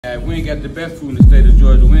We ain't got the best food in the state of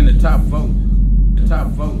Georgia. We're in the top vote. The top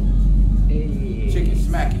vote. Hey. Chicken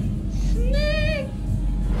smacking.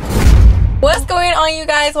 What's going on, you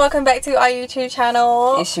guys? Welcome back to our YouTube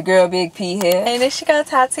channel. It's your girl Big P here. And it's your girl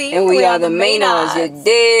Tati. And we are the Maynards, you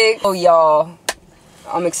dig? Oh, y'all,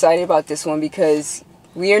 I'm excited about this one because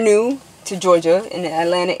we are new to Georgia in the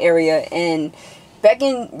Atlanta area. And back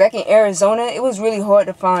in Arizona, it was really hard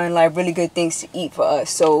to find like really good things to eat for us.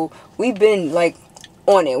 So we've been like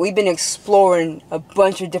on it. We've been exploring a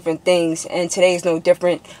bunch of different things, and today is no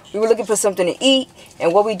different. We were looking for something to eat,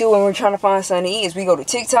 and what we do when we're trying to find something to eat is we go to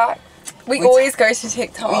TikTok. We always go to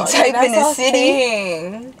TikTok. We type in the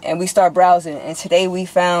city and we start browsing, and today we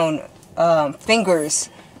found fingerz.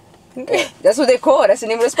 That's what they're called. That's the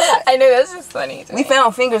name of the spot. I know, that's just funny to me. We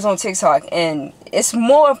found fingerz on TikTok, and it's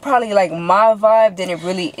more probably like my vibe than it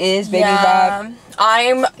really is baby vibe.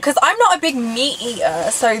 Because I'm not a big meat eater,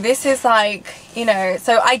 so this is like, you know,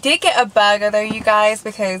 so I did get a burger though, you guys,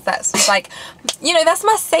 because that's like, you know, that's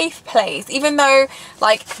my safe place. Even though,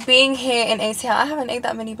 like, being here in ATL, I haven't ate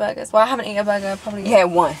that many burgers. Well, I haven't eaten a burger probably. You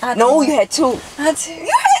had one. No, you had two. I had two.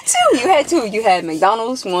 You had two. You had two. You had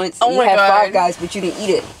McDonald's once. Oh my God. You had Five Guys, but you didn't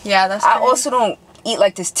eat it. Yeah, that's true. I also don't eat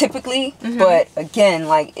like this typically, but again,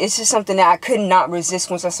 like, it's just something that I could not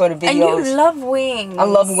resist once I saw the videos. And you love wings. I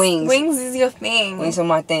love wings. Wings is your thing. Wings are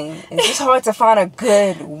my thing. It's just hard to find a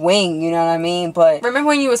good wing, you know what I mean? But remember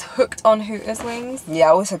when you was hooked on Hooters wings?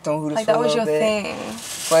 yeah, I was hooked on Hooters. Like, for that a was little your bit. thing.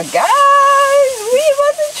 But guys, we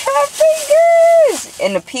about to try fingerz,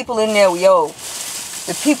 and the people in there,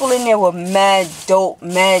 the people in there were mad dope,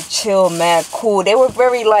 mad chill, mad cool. They were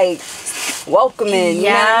very like welcoming, you know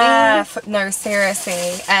what I mean? No,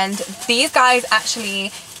 seriously. And these guys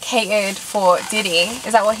actually catered for Diddy.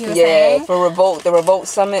 Is that what he was saying? Yeah, for the Revolt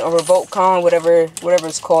Summit or Revolt Con, whatever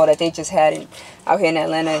it's called, that they just had out here in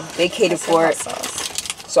Atlanta. They catered for it.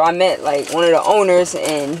 So I met like one of the owners,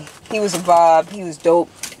 and he was a vibe. He was dope.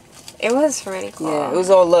 It was really cool. Yeah, it was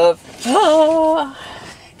all love.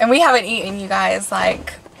 And we haven't eaten, you guys,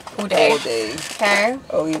 like all day. All day. Okay.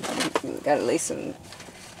 Oh, you gotta lay some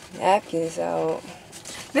napkins out.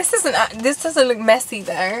 This doesn't look messy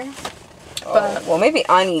though. But well, maybe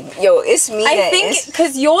I need. It's me. I think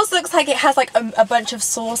because yours looks like it has like a bunch of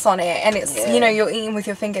sauce on it, and it's you know, you're eating with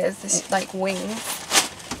your fingers. This like wings.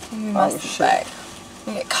 You must like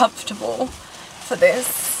get comfortable for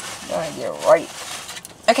this. Gotta get right.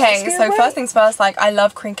 Okay, so first things first, like, I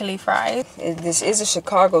love crinkly fries. This is a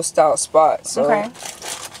Chicago style spot, so okay.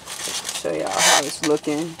 Show y'all how it's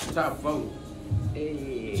looking. Top vote.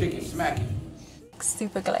 Hey. Chicken smacking.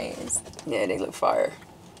 Super glazed. Yeah, they look fire.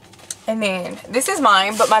 And then this is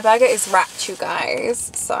mine, but my burger is wrapped, you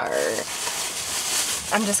guys. So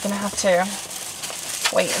I'm just gonna have to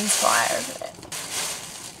wait and try it.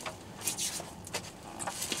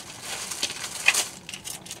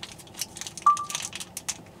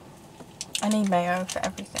 I need mayo for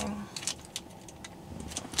everything.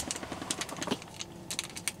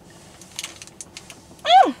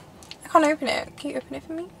 I can't open it. Can you open it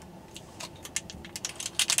for me?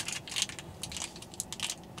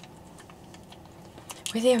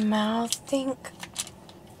 With your mouth stink.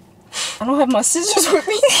 I don't have my scissors with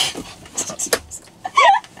me.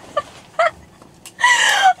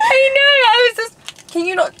 I know, I was just... Can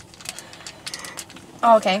you not...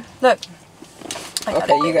 Oh, okay. Look.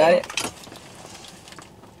 Okay, you got it.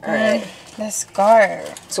 Alright. Let's go.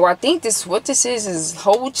 So I think what this is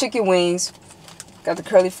whole chicken wings. Got the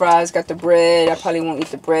curly fries, got the bread. I probably won't eat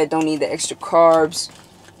the bread, don't need the extra carbs.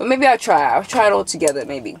 But maybe I'll try it all together,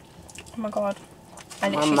 maybe. Oh my God. My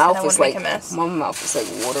mouth is like watering,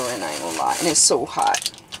 I ain't gonna lie. And it's so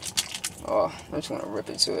hot. Oh, I just wanna rip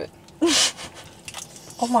into it.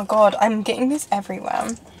 Oh my God, I'm getting this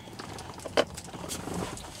everywhere.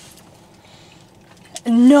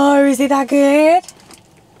 No, is it that good?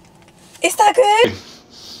 Is that good?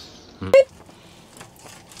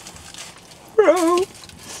 Bro.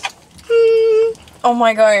 Oh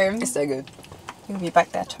my God. It's that good. We'll be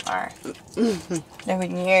back there tomorrow.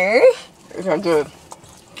 Knowing you. It's that good.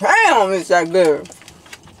 Damn, it's that good.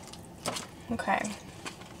 Okay.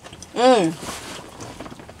 I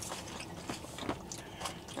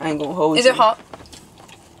ain't gonna hold Is it hot?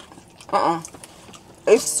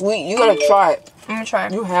 It's sweet. You gotta try it. I'm gonna try.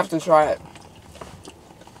 You have to try it.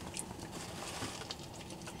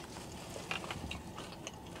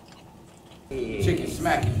 Chicken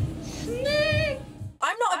smacking.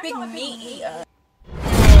 I'm not a big meat eater.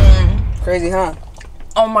 Crazy, huh?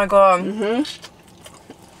 Oh my God.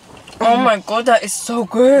 Oh my God, that is so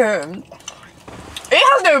good. It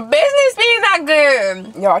has no business being that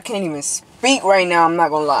good. Yo, I can't even speak right now, I'm not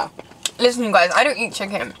gonna lie. Listen, you guys, I don't eat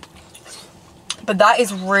chicken, but that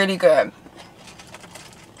is really good.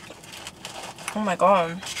 Oh my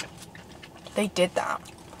god, they did that.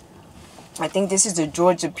 I think this is the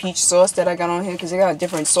Georgia peach sauce that I got on here because they got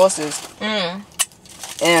different sauces. And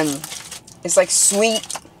it's like sweet,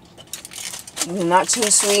 not too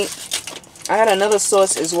sweet. I had another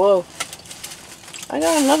sauce as well. I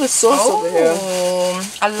got another sauce over here.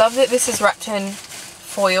 I love that this is wrapped in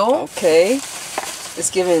foil. Okay.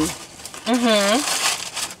 It's giving.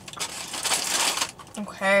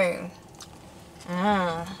 Okay.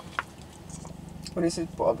 What is this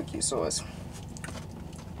barbecue sauce?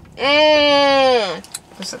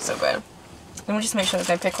 This looks so good. Let me just make sure there's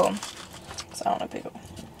no pickle. So I don't want a pickle.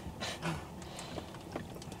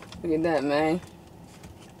 Look at that, man.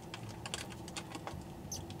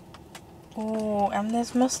 Oh, and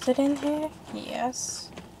there's mustard in here? Yes.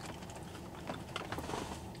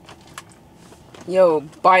 Yo,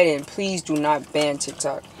 Biden, please do not ban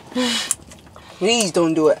TikTok. Please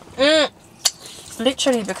don't do it.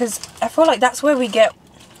 Literally, because I feel like that's where we get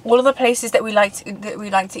all of the places that we like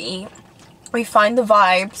to eat. We find the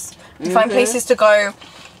vibes. We find places to go,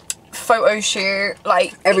 photo shoot,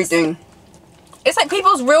 like everything. It's like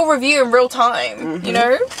people's real review in real time, you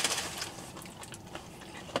know?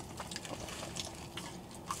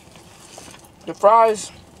 The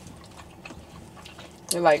fries,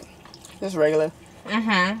 they're like just regular.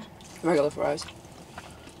 Regular fries.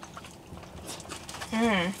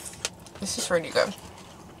 This is really good.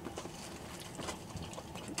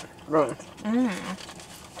 Bro. You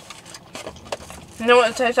know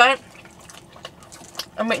what it tastes like?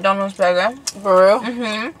 A McDonald's burger. For real?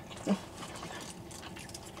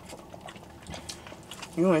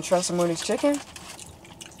 You want to try some more of this chicken?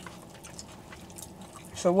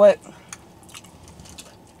 So what?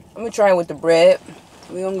 I'm going to try it with the bread.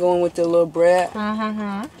 We're going to go in with the little bread.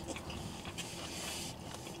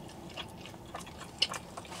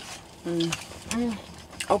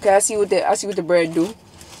 Okay, I see what the bread do.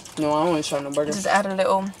 No, I don't want to try no burger. Just add a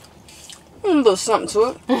little something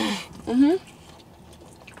to it.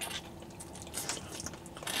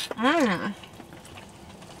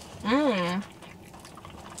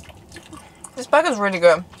 This burger's really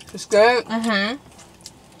good. It's good. I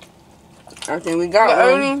think we got The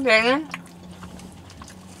one. only thing,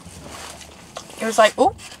 it was like,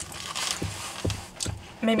 oh,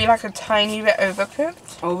 maybe like a tiny bit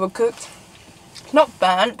overcooked. Overcooked. Not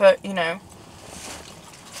burnt, but you know.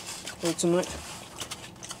 A little too much.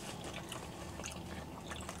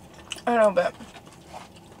 A little bit.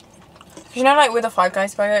 You know, like with a Five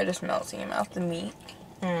Guys burger, it just melts in your mouth, the meat.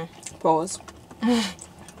 Pause.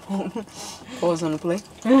 Pause on the plate.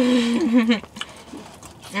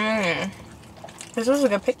 This was a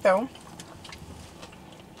good pick though.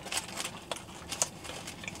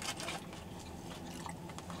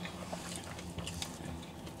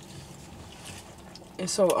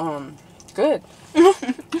 It's so good.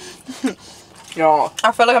 Y'all,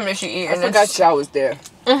 I feel like I'm literally eating I forgot y'all was there.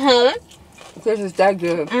 Because it's that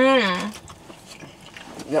good.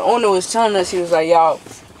 The owner was telling us, he was like, y'all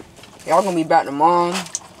gonna be back tomorrow.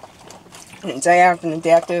 And the day after and the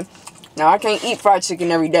day after. Now I can't eat fried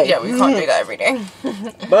chicken every day. Yeah, we can't do that every day.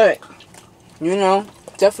 But, you know,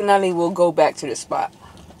 definitely we'll go back to the spot.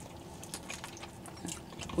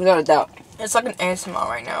 Without a doubt. It's like an ASMR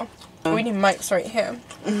right now. We need mics right here.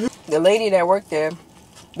 The lady that worked there,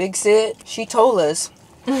 Big Sid, she told us,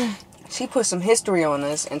 she put some history on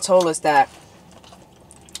us and told us that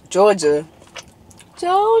Georgia,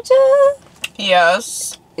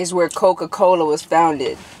 Yes. is where Coca-Cola was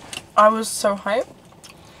founded. I was so hyped.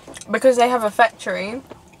 Because they have a factory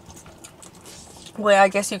where I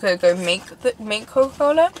guess you could go make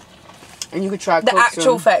Coca-Cola. And you could try The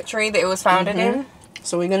actual factory that it was founded in.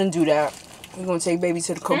 So we're going to do that. We're going to take baby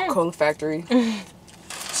to the Coca-Cola factory.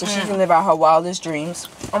 So she can live out her wildest dreams.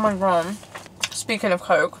 Oh my god. Speaking of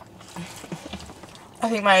Coke, I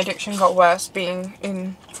think my addiction got worse being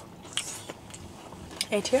in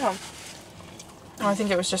ATL. I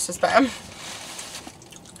think it was just as bad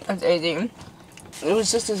as AD. It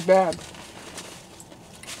was just as bad.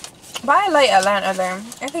 But I like Atlanta though.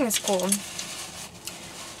 I think it's cool.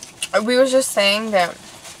 We were just saying that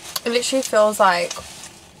it literally feels like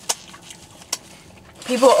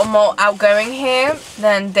people are more outgoing here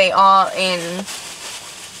than they are in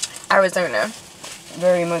Arizona.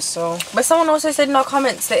 Very much so. But someone also said in our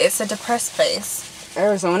comments that it's a depressed place.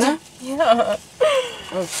 Arizona? Yeah.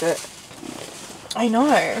 Oh shit. I know.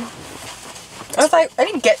 I was like, I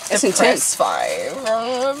didn't get the depressed vibe.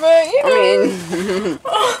 But, you know.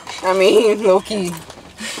 I mean, low key.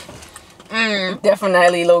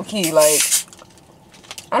 Definitely low key. Like,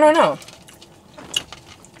 I don't know.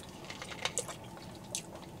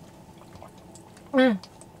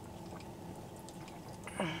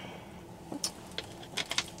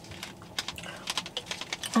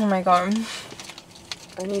 Oh my god.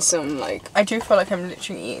 I need some, like... I do feel like I'm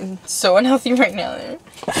literally eating so unhealthy right now.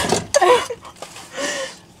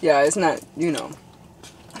 Yeah, it's not, you know,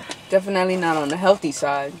 definitely not on the healthy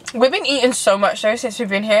side. We've been eating so much though since we've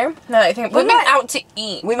been here. No, I think we've been out to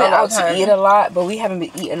eat. We've been out to eat a lot, but we haven't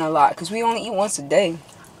been eating a lot because we only eat once a day.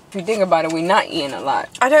 If you think about it, we're not eating a lot.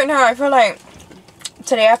 I don't know. I feel like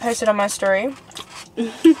today I posted on my story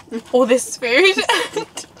all this food.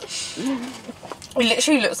 It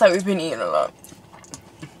literally looks like we've been eating a lot.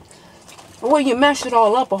 But when you mash it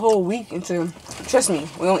all up a whole week into, trust me,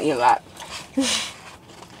 we don't eat a lot.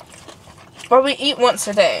 But we eat once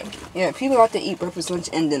a day. Yeah, people have to eat breakfast, lunch,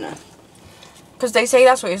 and dinner. Because they say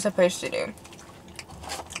that's what you're supposed to do.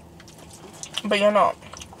 But you're not.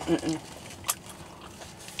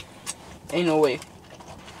 Ain't no way.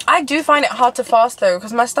 I do find it hard to fast though,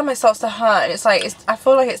 because my stomach starts to hurt. And it's like, I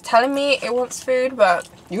feel like it's telling me it wants food, but...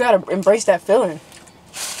 You gotta embrace that feeling.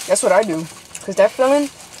 That's what I do. Because that feeling,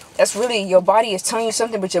 that's really, your body is telling you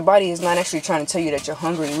something, but your body is not actually trying to tell you that you're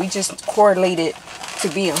hungry. We just correlate it to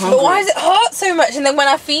being hungry. But why does it hurt so much? And then when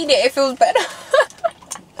I feed it, it feels better.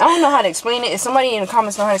 I don't know how to explain it. If somebody in the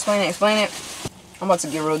comments know how to explain it. I'm about to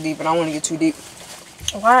get real deep, and I don't want to get too deep.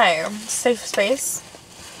 Why? Safe space.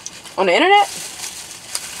 On the internet?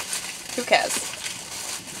 Who cares?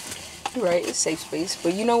 You're right, it's safe space.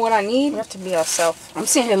 But you know what I need? We have to be ourselves. I'm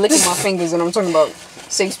sitting here licking my fingers, and I'm talking about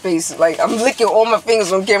safe space. Like, I'm licking all my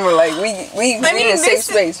fingers on camera. Like, we in a safe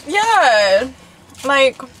space. Yeah.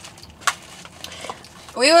 Like...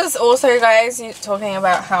 We was also, guys, talking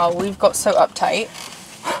about how we've got so uptight.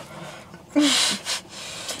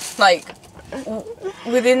 Like,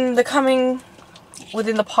 within the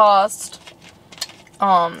past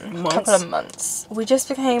couple of months, we just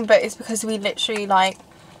became, but it's because we literally, like...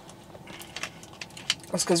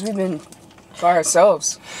 It's because we've been by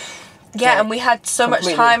ourselves. Yeah, like, and we had so much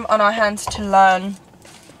time on our hands to learn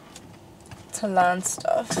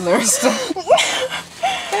stuff.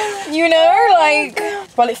 You know, like...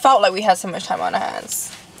 Well, it felt like we had so much time on our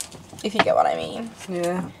hands. If you get what I mean.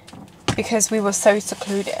 Yeah. Because we were so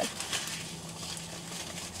secluded.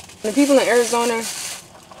 The people in Arizona...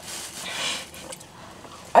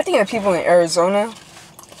 I think the people in Arizona...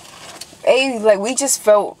 like,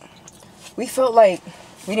 we felt like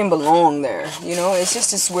we didn't belong there. You know? It's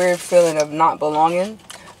just this weird feeling of not belonging.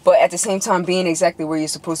 But at the same time, being exactly where you're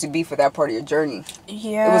supposed to be for that part of your journey.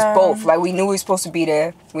 Yeah. It was both. Like, we knew we were supposed to be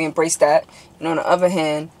there. We embraced that. And on the other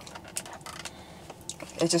hand,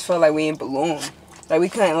 it just felt like we didn't belong. Like, we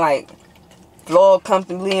couldn't, like, vlog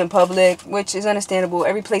comfortably in public, which is understandable.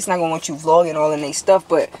 Every place not going to want you vlogging all in their stuff,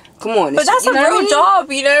 but come on. But that's a real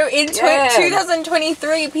job, you know? In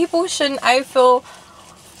 2023, people shouldn't, I feel...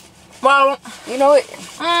 Well... You know it...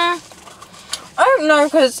 I don't know,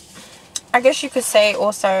 because... I guess you could say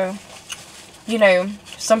also, you know,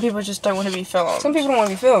 some people just don't want to be filmed. Some people don't want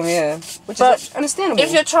to be filmed, yeah. Which is understandable.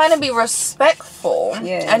 If you're trying to be respectful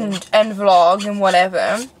and vlog and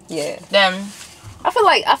whatever, then I feel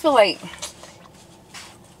like I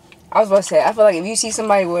was about to say, I feel like if you see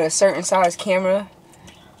somebody with a certain size camera,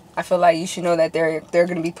 I feel like you should know that they're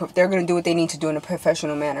gonna do what they need to do in a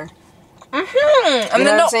professional manner. And you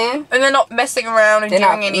know what I'm saying? And they're not messing around and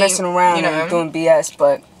messing around and doing BS,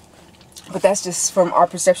 but that's just from our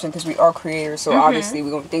perception because we are creators, so obviously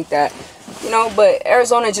we're gonna think that, you know. But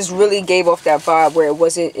Arizona just really gave off that vibe where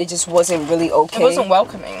it just wasn't really okay. It wasn't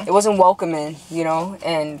welcoming. It wasn't welcoming, you know.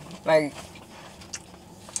 And like,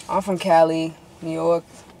 I'm from Cali, New York,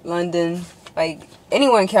 London, like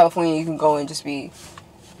anywhere in California you can go and just be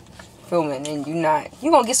filming, and you're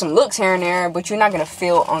gonna get some looks here and there, but you're not gonna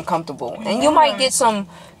feel uncomfortable. And you might get some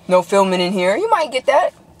no filming in here. You might get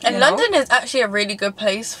that. And London is actually a really good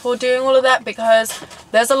place for doing all of that because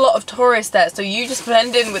there's a lot of tourists there, so you just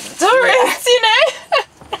blend in with the tourists, you know?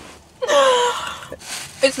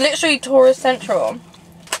 It's literally tourist central.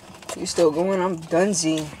 You still going? I'm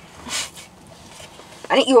donezy.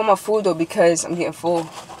 I didn't eat all my food though because I'm getting full.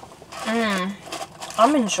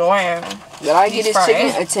 I'm enjoying. But I get this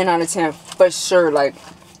chicken a 10 out of 10 for sure. Like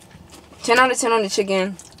 10 out of 10 on the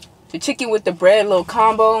chicken. The chicken with the bread, little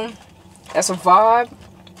combo. That's a vibe.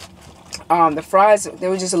 The fries, they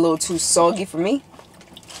were just a little too soggy for me.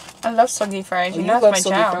 I love soggy fries. You know love that's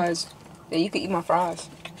my soggy jam. fries. Yeah, you can eat my fries.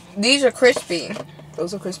 These are crispy.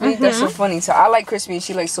 Those are crispy? That's so funny. So I like crispy and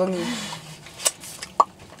she likes soggy.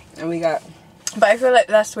 And we got... But I feel like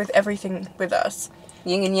that's with everything with us.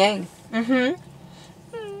 Yin and yang.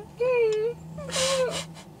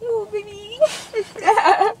 Oh, baby.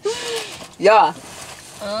 Yeah.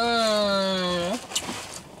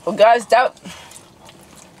 Well, guys,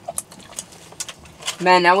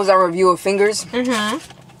 man, that was our review of Fingerz.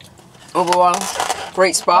 Overall,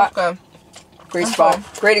 great spot. Okay. Great spot.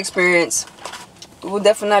 Great experience. We will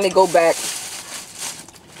definitely go back.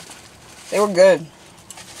 They were good.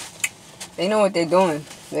 They know what they're doing.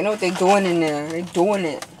 They know what they're doing in there. They're doing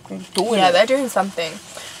it. They're doing it. Yeah, they're doing something.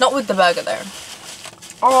 Not with the burger though.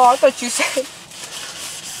 Oh, I thought you said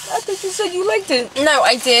you liked it. No,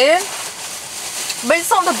 I did. But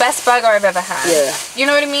it's not the best burger I've ever had. Yeah. You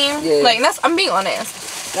know what I mean? Yeah. Like, I'm being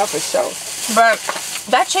honest. Not for sure. But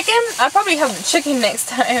that chicken, I'll probably have the chicken next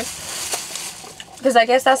time. Because I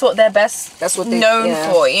guess that's what they're best known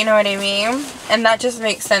for, you know what I mean? And that just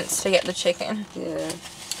makes sense to get the chicken. Yeah.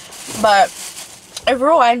 But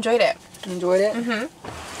overall, I enjoyed it. Enjoyed it?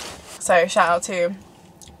 So, shout out to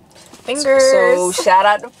Fingerz. So, shout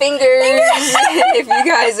out to Fingerz. If you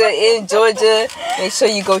guys are in Georgia, make sure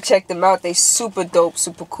you go check them out. They super dope,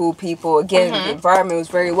 super cool people. Again, the environment was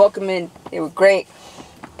very welcoming. They were great.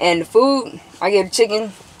 And the food, I gave the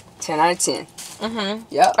chicken 10 out of 10.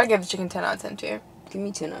 Yep. I give the chicken 10 out of 10 too. Give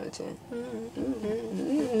me 10 out of 10.